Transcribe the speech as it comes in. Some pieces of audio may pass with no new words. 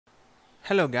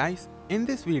Hello guys, in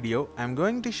this video I'm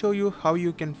going to show you how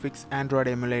you can fix Android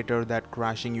emulator that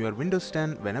crashing your Windows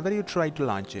 10 whenever you try to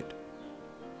launch it.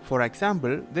 For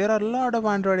example, there are a lot of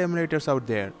Android emulators out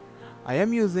there. I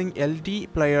am using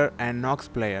LT Player and Nox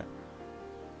Player.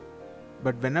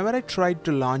 But whenever I tried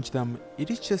to launch them, it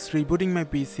is just rebooting my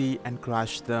PC and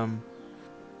crashed them.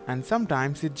 And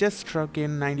sometimes it just struck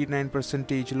in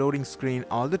 99% loading screen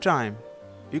all the time.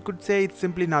 You could say it's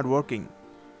simply not working.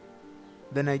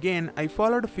 Then again, I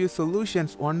followed a few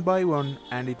solutions one by one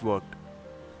and it worked.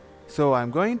 So I'm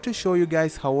going to show you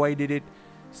guys how I did it.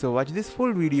 So watch this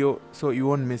full video so you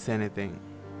won't miss anything.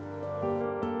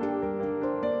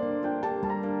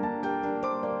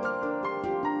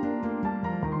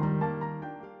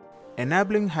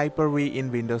 Enabling Hyper-V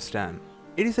in Windows 10.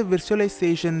 It is a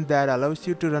virtualization that allows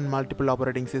you to run multiple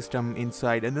operating systems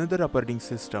inside another operating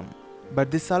system.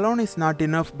 But this alone is not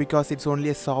enough because it's only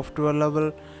a software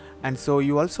level, and so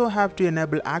you also have to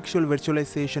enable actual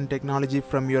virtualization technology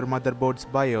from your motherboard's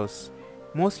BIOS.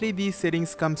 Mostly these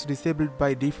settings comes disabled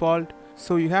by default,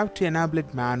 so you have to enable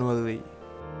it manually.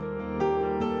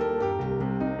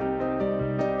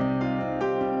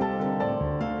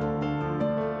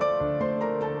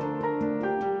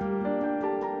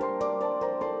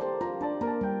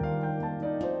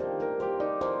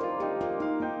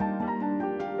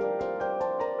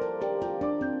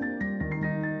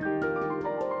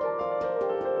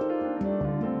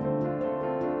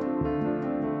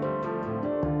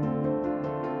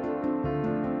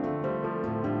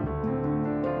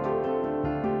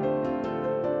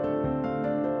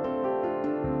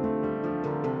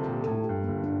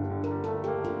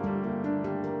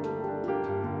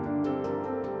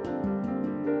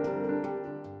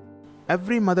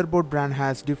 Every motherboard brand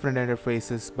has different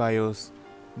interfaces BIOS,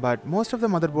 but most of the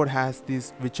motherboard has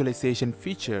this virtualization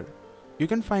feature. You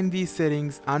can find these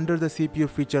settings under the CPU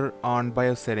feature on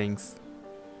BIOS settings.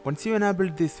 Once you enable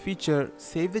this feature,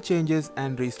 save the changes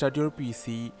and restart your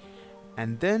PC,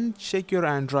 and then check your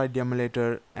Android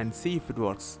emulator and see if it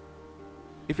works.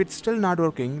 If it's still not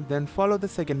working, then follow the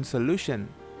second solution.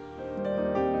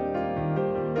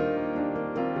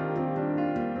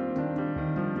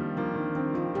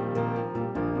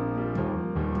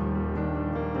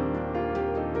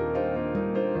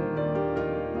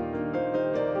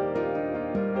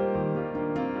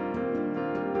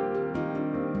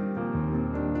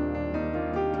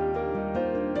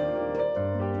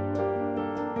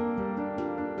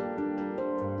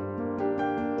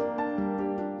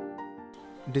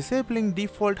 Disabling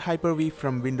default Hyper-V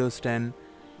from Windows 10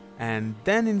 and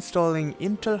then installing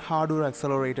Intel Hardware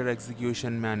Accelerator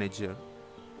Execution Manager.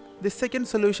 The second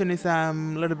solution is a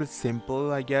little bit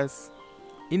simple, I guess.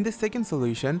 In the second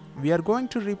solution, we are going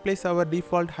to replace our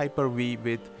default Hyper-V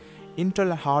with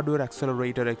Intel Hardware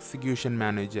Accelerator Execution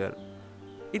Manager.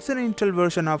 It's an Intel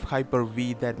version of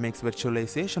Hyper-V that makes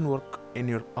virtualization work in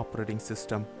your operating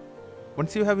system.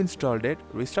 Once you have installed it,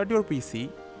 restart your PC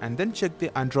and then check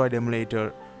the Android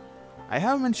emulator. I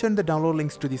have mentioned the download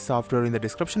links to the software in the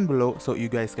description below, so you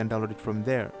guys can download it from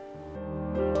there.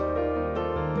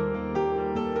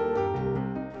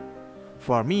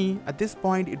 For me, at this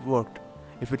point it worked.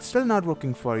 If it's still not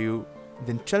working for you,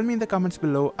 then tell me in the comments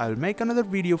below. I'll make another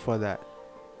video for that.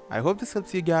 I hope this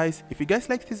helps you guys. If you guys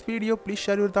like this video, please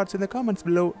share your thoughts in the comments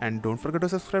below and don't forget to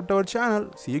subscribe to our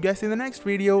channel. See you guys in the next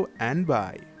video and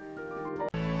bye.